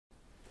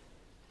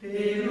My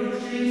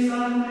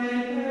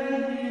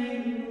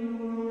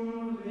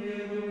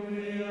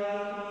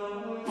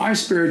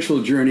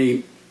spiritual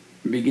journey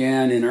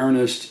began in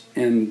earnest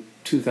in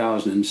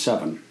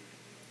 2007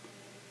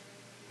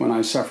 when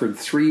I suffered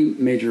 3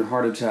 major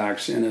heart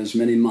attacks in as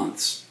many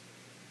months,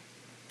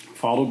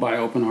 followed by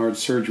open heart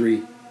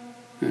surgery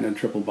and a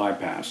triple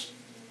bypass.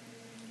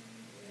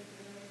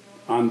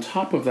 On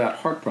top of that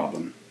heart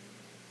problem,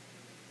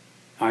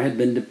 I had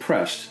been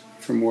depressed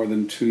for more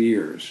than 2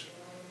 years,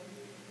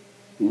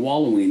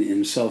 wallowing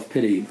in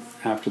self-pity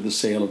after the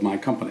sale of my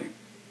company.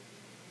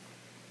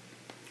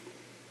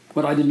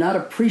 What I did not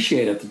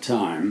appreciate at the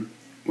time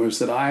was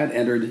that I had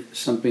entered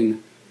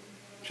something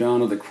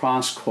John of the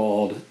Cross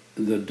called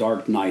the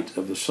dark night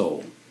of the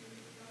soul.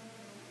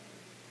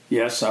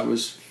 Yes, I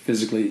was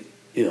physically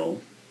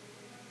ill,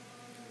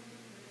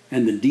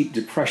 and the deep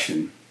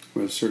depression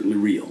was certainly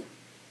real.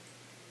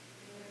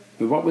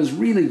 But what was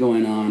really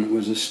going on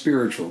was a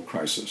spiritual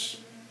crisis.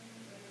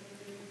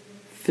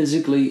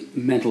 Physically,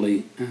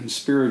 mentally, and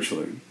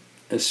spiritually,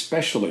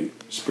 especially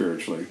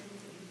spiritually,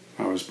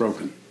 I was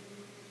broken.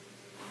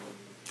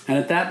 And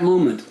at that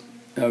moment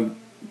of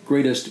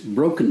greatest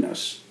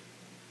brokenness,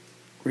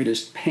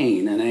 greatest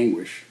pain and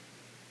anguish,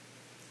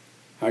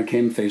 I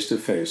came face to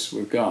face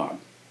with God.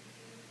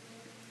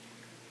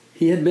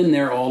 He had been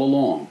there all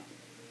along,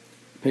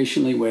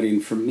 patiently waiting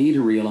for me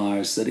to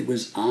realize that it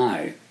was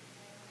I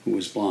who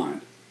was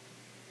blind.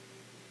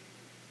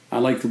 I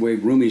like the way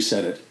Rumi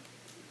said it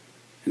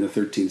in the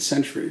 13th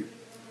century.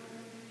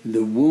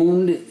 The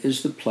wound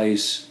is the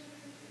place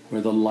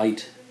where the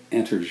light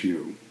enters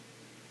you.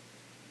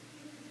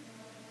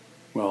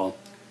 Well,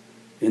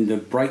 in the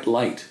bright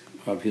light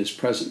of his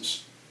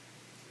presence,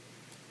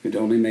 it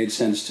only made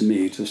sense to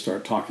me to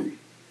start talking.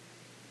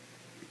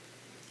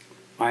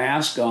 I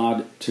asked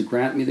God to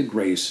grant me the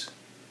grace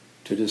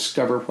to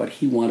discover what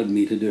He wanted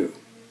me to do.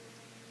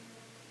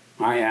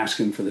 I asked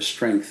Him for the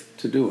strength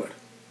to do it.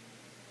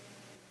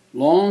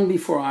 Long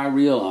before I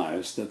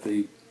realized that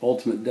the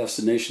ultimate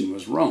destination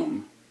was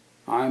Rome,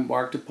 I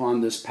embarked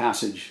upon this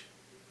passage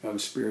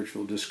of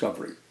spiritual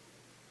discovery.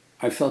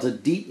 I felt a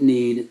deep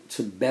need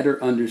to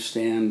better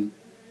understand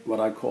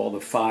what I call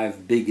the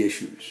 5 big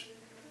issues: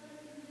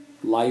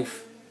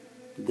 life,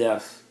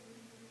 death,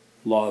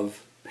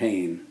 love,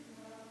 pain,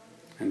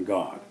 and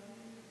God.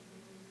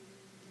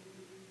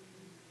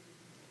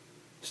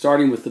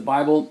 Starting with the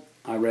Bible,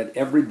 I read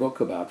every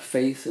book about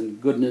faith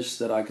and goodness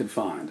that I could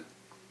find.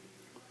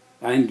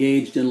 I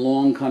engaged in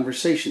long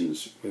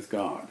conversations with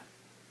God.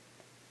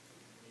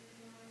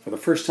 For the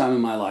first time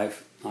in my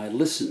life, I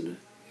listened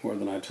more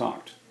than I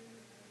talked.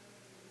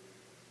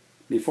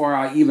 Before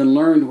I even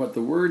learned what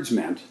the words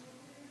meant,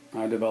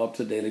 I developed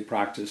a daily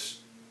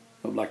practice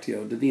of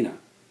Lectio Divina.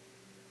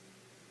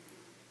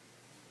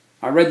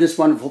 I read this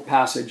wonderful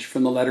passage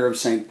from the letter of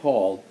St.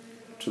 Paul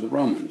to the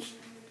Romans.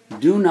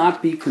 Do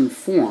not be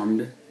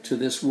conformed to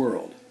this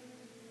world,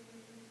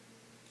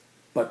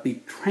 but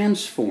be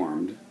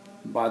transformed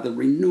by the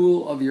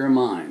renewal of your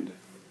mind,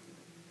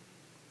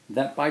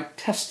 that by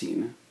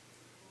testing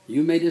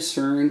you may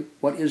discern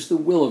what is the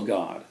will of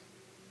God,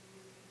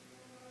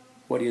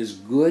 what is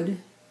good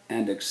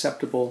and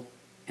acceptable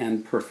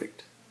and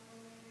perfect.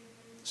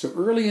 So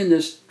early in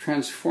this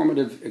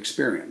transformative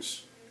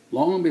experience,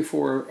 long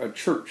before a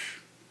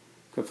church,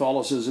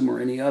 Catholicism or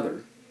any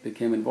other,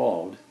 became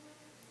involved,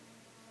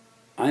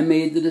 I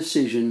made the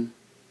decision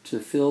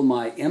to fill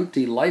my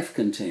empty life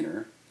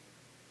container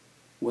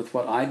with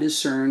what I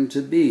discerned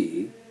to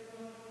be,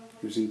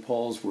 using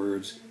Paul's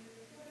words,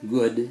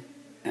 good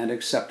and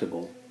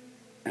acceptable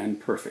and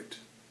perfect.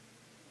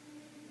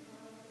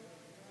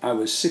 I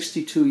was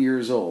 62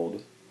 years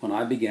old when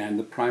I began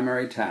the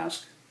primary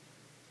task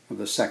of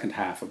the second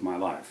half of my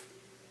life.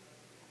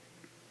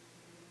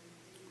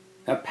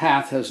 That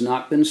path has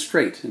not been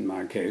straight in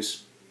my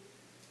case.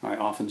 I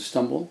often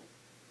stumble.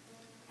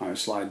 I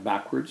slide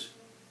backwards.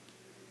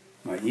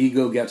 My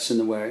ego gets in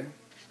the way.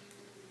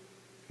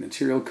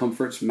 Material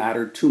comforts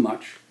matter too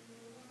much.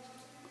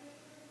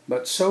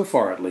 But so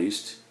far at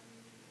least,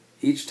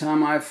 each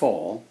time I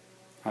fall,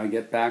 I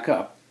get back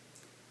up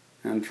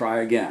and try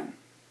again.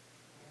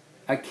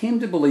 I came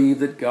to believe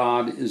that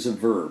God is a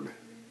verb,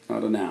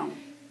 not a noun.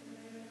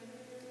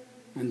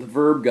 And the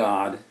verb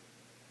God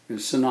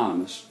is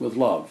synonymous with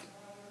love.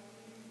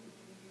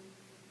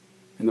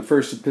 In the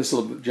first epistle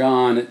of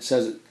John, it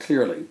says it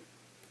clearly.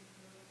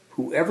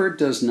 Whoever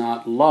does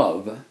not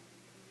love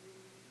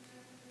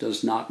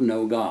does not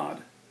know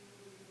God,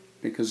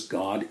 because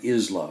God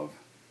is love.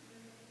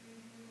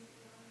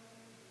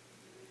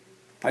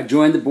 I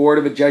joined the board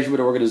of a Jesuit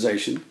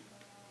organization,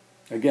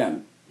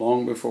 again,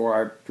 long before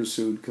I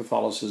pursued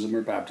Catholicism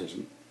or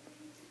baptism.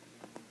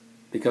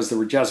 Because there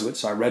were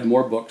Jesuits, I read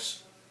more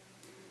books.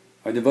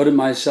 I devoted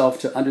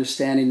myself to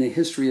understanding the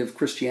history of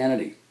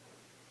Christianity.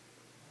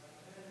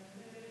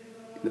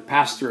 The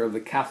pastor of the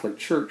Catholic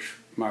Church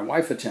my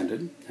wife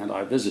attended, and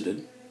I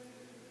visited,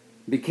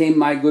 became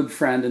my good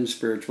friend and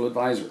spiritual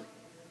advisor.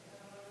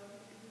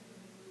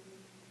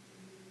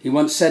 He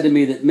once said to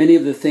me that many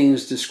of the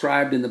things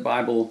described in the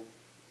Bible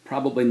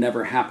probably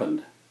never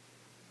happened,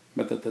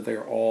 but that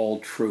they're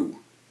all true.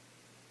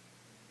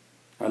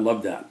 I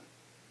love that.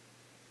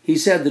 He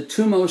said the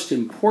two most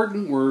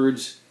important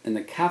words in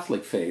the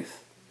Catholic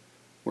faith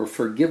were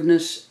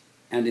forgiveness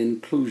and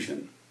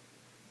inclusion.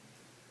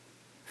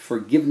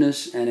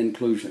 Forgiveness and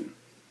inclusion.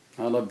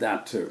 I love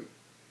that too.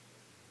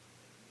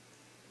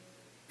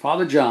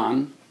 Father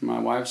John, my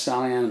wife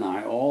Sally Ann, and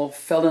I all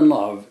fell in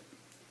love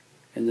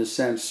in the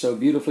sense so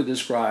beautifully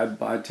described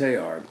by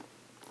Teilhard.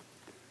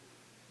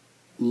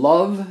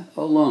 Love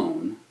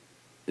alone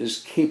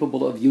is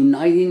capable of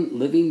uniting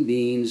living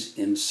beings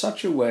in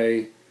such a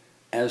way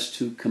as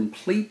to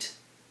complete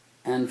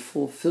and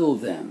fulfill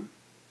them.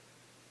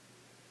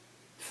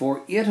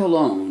 For it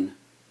alone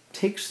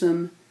takes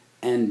them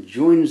and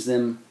joins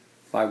them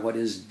by what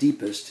is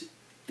deepest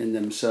in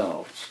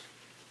themselves.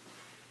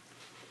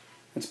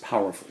 That's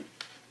powerful.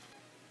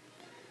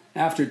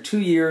 After 2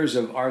 years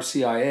of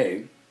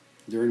RCIA,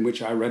 during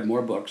which I read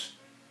more books,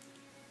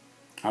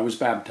 I was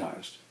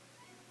baptized.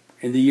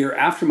 In the year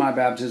after my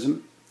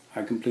baptism,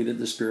 I completed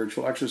the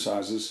spiritual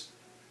exercises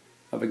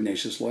of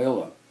Ignatius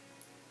Loyola,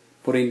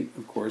 putting,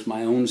 of course,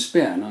 my own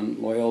spin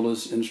on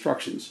Loyola's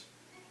instructions.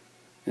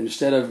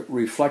 Instead of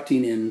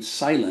reflecting in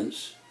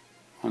silence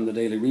on the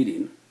daily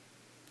reading,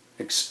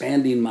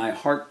 expanding my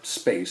heart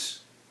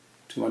space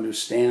to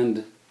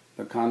understand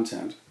the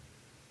content,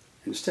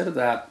 instead of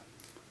that,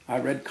 I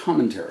read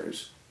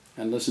commentaries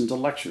and listened to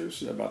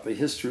lectures about the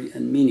history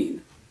and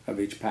meaning of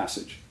each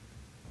passage.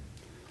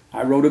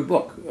 I wrote a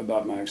book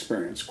about my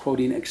experience,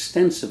 quoting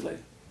extensively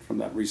from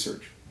that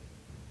research.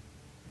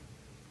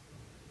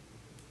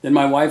 Then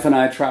my wife and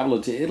I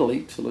traveled to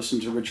Italy to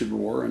listen to Richard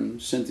Rohr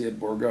and Cynthia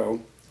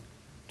Bourgeault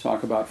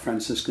talk about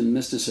Franciscan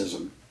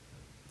mysticism.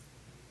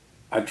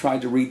 I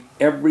tried to read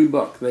every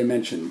book they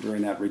mentioned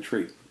during that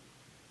retreat.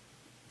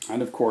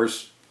 And of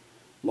course,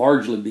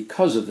 largely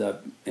because of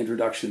that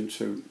introduction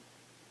to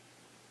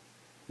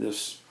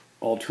this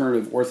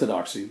alternative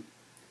orthodoxy,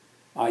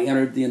 I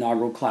entered the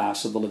inaugural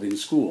class of the Living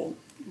School,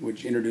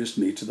 which introduced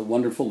me to the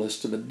wonderful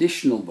list of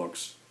additional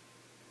books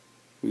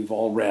we've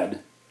all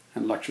read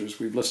and lectures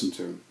we've listened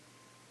to.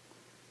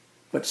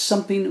 But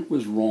something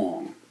was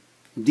wrong,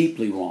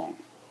 deeply wrong.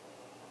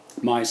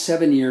 My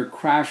 7-year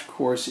crash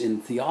course in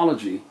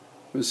theology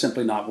was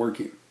simply not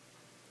working.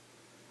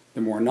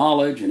 The more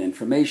knowledge and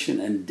information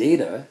and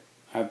data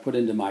I put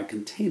into my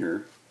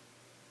container,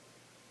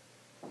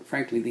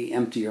 frankly, the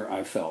emptier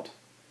I felt.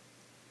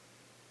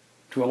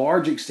 To a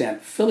large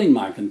extent, filling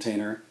my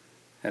container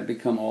had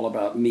become all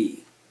about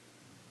me.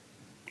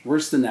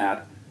 Worse than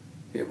that,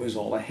 it was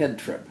all a head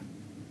trip.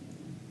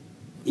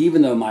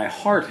 Even though my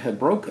heart had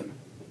broken,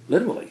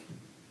 literally,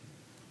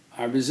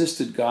 I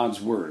resisted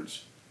God's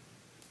words.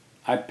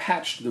 I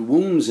patched the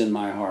wounds in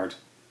my heart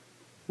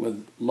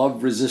with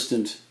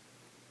love-resistant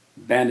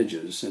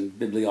bandages and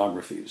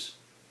bibliographies.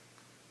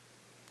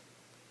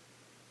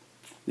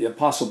 The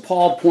Apostle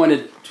Paul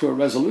pointed to a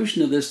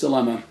resolution of this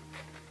dilemma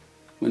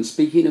when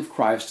speaking of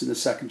Christ in the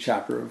 2nd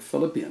chapter of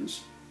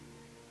Philippians.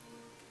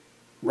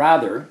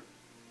 Rather,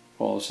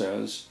 Paul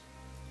says,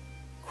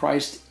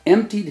 Christ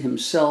emptied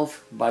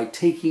himself by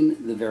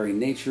taking the very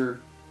nature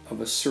of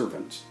a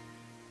servant.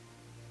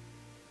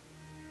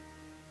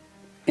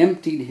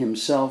 Emptied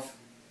himself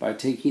by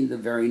taking the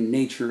very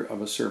nature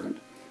of a servant.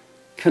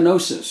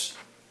 Kenosis,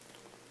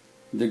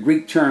 the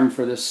Greek term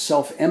for this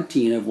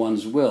self-emptying of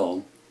one's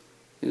will,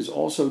 is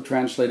also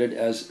translated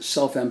as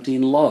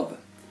self-emptying love,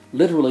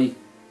 literally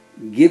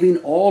giving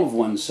all of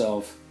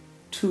oneself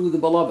to the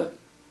beloved.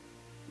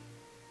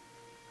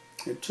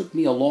 It took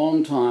me a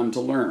long time to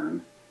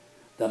learn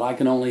that I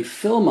can only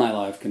fill my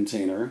life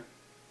container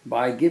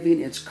by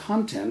giving its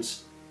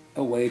contents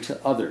away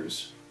to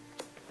others.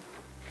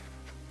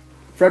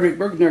 Frederick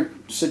Buechner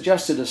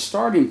suggested a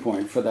starting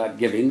point for that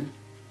giving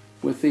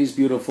with these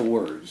beautiful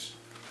words.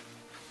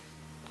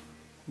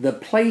 The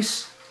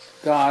place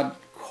God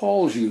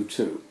calls you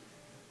to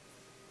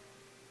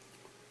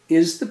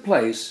is the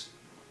place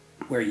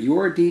where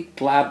your deep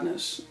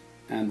gladness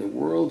and the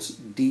world's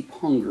deep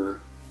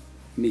hunger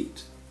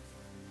meet.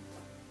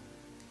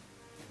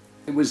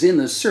 It was in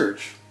the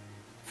search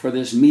for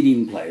this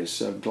meeting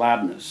place of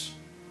gladness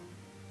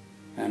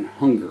and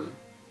hunger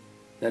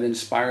that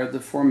inspired the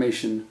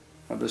formation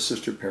of the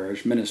Sister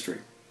Parish Ministry.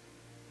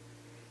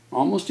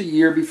 Almost a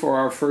year before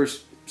our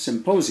first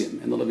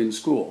symposium in the Living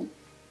School,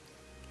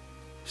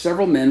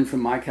 several men from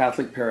my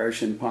Catholic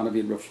parish in Ponte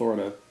Vedra,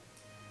 Florida,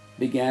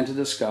 began to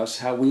discuss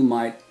how we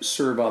might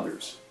serve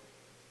others.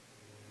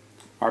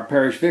 Our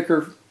parish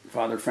vicar,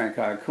 Father Frank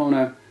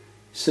Iacona,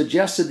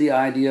 suggested the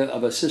idea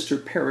of a sister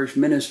parish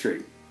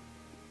ministry,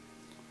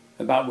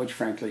 about which,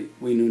 frankly,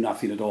 we knew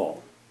nothing at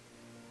all.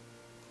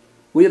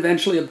 We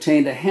eventually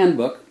obtained a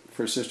handbook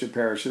for sister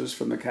parishes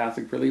from the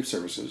Catholic Relief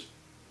Services.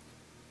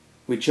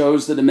 We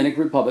chose the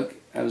Dominican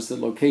Republic as the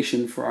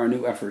location for our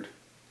new effort,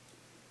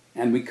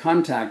 and we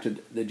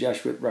contacted the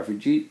Jesuit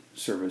Refugee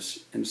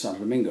Service in Santo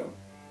Domingo.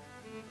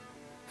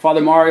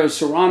 Father Mario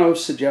Serrano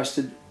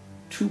suggested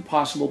 2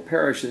 possible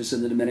parishes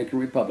in the Dominican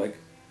Republic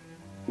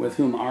with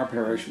whom our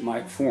parish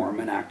might form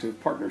an active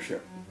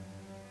partnership.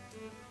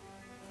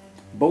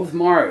 Both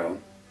Mario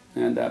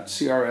and that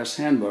CRS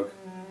handbook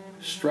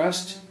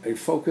stressed a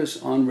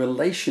focus on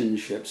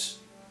relationships,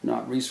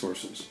 not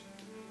resources,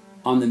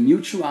 on the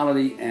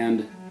mutuality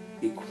and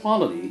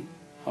equality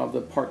of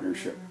the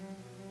partnership.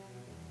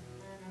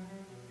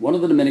 One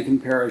of the Dominican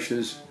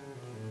parishes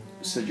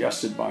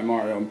suggested by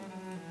Mario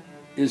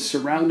is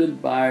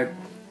surrounded by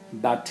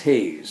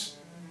bateys,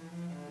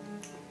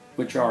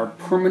 which are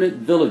permanent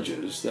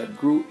villages that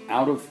grew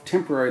out of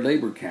temporary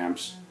labor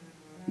camps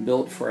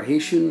built for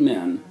Haitian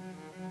men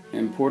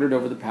imported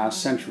over the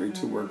past century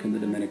to work in the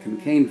Dominican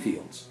cane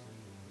fields.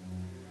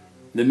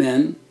 The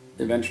men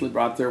eventually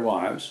brought their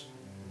wives,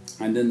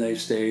 and then they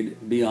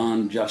stayed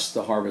beyond just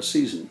the harvest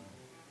season.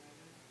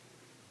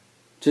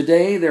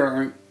 Today, there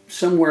are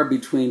somewhere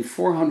between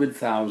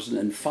 400,000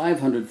 and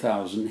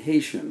 500,000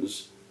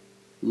 Haitians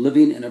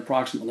living in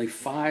approximately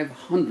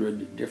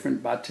 500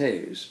 different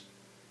bateys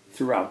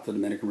throughout the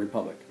Dominican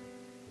Republic.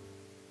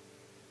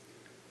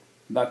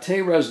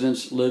 Batey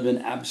residents live in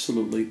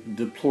absolutely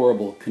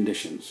deplorable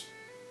conditions,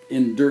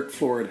 in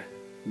dirt-floored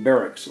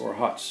barracks or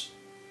huts,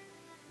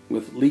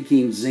 with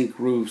leaking zinc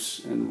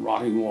roofs and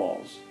rotting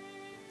walls.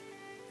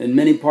 In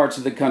many parts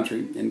of the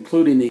country,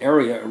 including the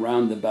area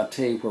around the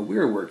batey where we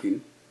are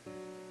working,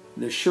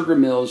 the sugar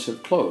mills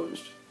have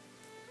closed,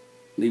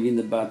 leaving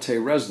the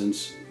batey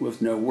residents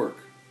with no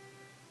work.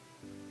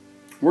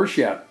 Worse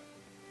yet,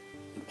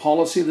 the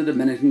policy of the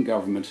Dominican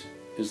government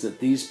is that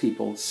these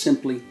people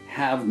simply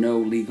have no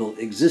legal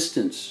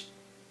existence.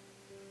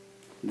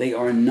 They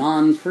are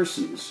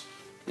non-persons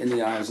in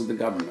the eyes of the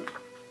government,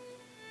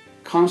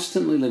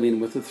 constantly living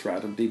with the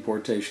threat of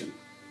deportation.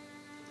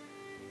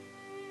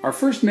 Our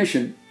first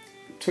mission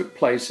took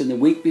place in the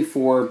week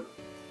before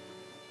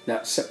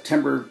that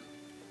September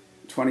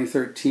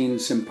 2013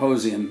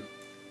 symposium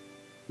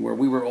where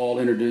we were all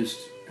introduced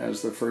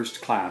as the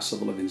first class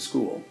of a living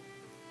school.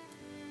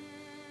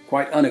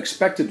 Quite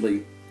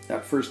unexpectedly,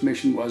 that first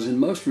mission was, in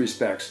most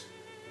respects,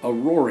 a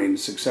roaring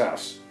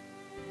success.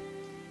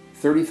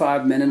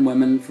 35 men and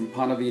women from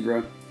Ponte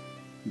Vedra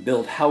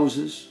built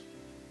houses,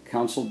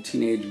 counseled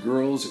teenage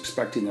girls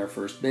expecting their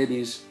first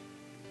babies,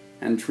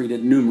 and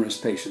treated numerous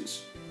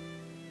patients.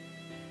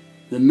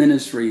 The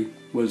ministry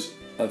was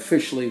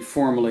officially,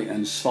 formally,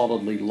 and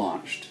solidly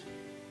launched.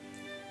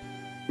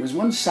 There was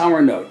one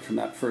sour note from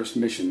that first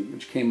mission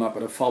which came up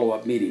at a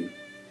follow-up meeting.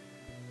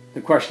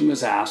 The question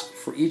was asked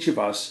for each of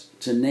us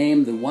to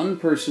name the one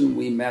person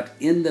we met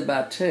in the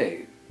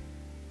batey,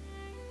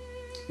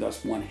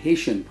 thus one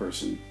Haitian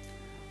person,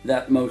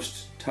 that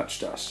most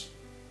touched us.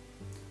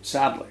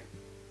 Sadly,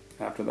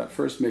 after that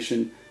first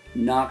mission,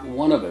 not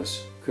one of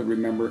us could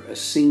remember a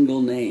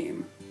single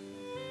name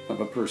of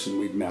a person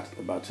we'd met at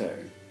the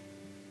batey.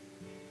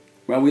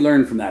 Well, we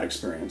learned from that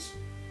experience.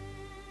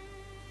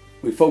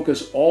 We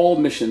focus all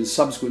missions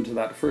subsequent to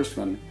that first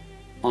one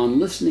on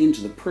listening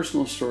to the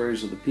personal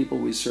stories of the people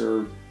we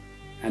serve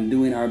and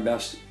doing our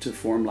best to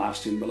form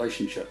lasting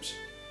relationships.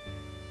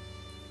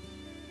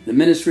 The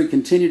ministry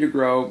continued to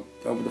grow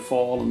over the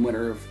fall and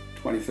winter of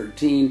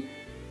 2013.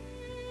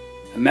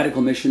 A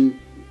medical mission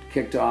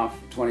kicked off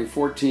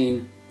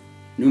 2014,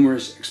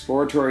 numerous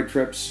exploratory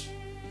trips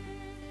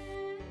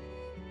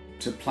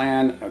to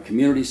plan a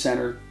community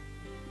center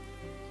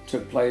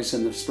took place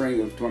in the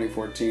spring of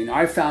 2014.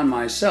 I found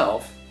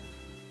myself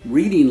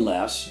reading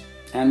less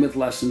and with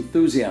less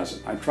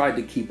enthusiasm. I tried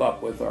to keep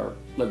up with our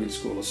living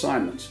school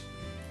assignments,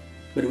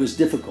 but it was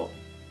difficult.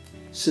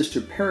 Sister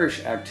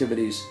parish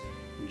activities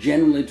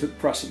generally took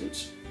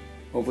precedence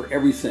over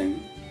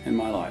everything in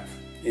my life,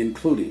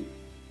 including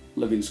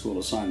living school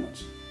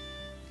assignments.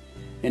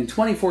 In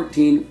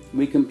 2014,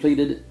 we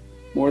completed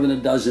more than a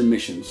dozen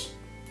missions.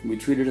 We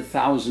treated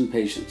 1,000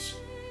 patients.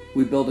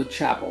 We built a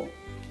chapel,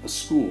 a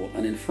school,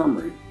 an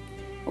infirmary,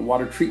 a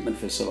water treatment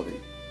facility.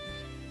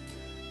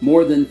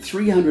 More than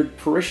 300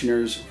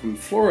 parishioners from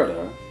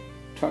Florida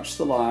touched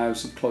the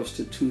lives of close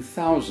to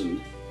 2,000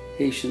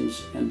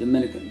 Haitians and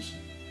Dominicans,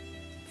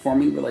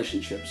 forming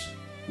relationships,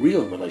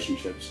 real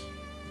relationships,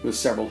 with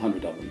several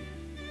hundred of them.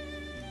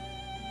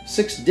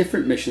 6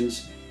 different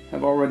missions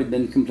have already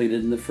been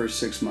completed in the first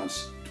 6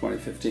 months,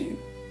 2015.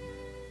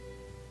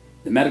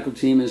 The medical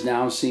team is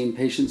now seeing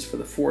patients for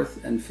the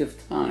 4th and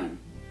 5th time.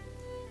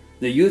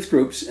 The youth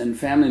groups and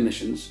family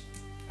missions,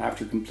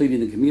 after completing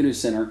the community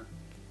center,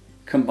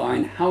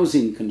 combine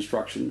housing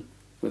construction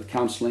with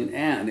counseling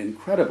and,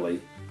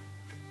 incredibly,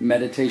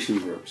 meditation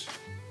groups.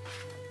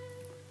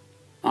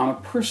 On a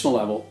personal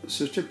level,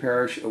 Sister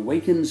Parish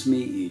awakens me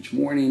each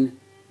morning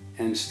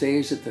and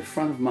stays at the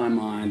front of my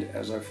mind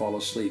as I fall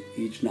asleep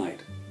each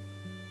night.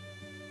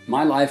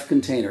 My life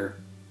container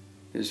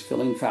is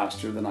filling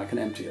faster than I can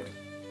empty it,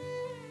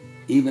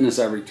 even as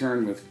I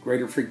return with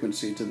greater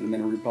frequency to the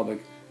Dominican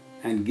Republic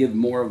and give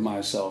more of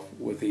myself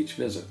with each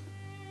visit.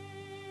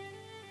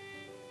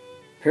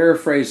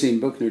 Paraphrasing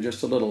Buchner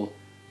just a little,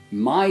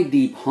 my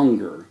deep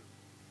hunger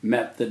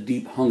met the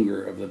deep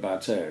hunger of the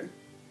batey,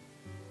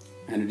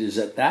 and it is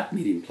at that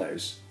meeting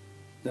place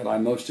that I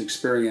most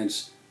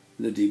experience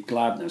the deep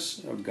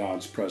gladness of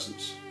God's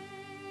presence.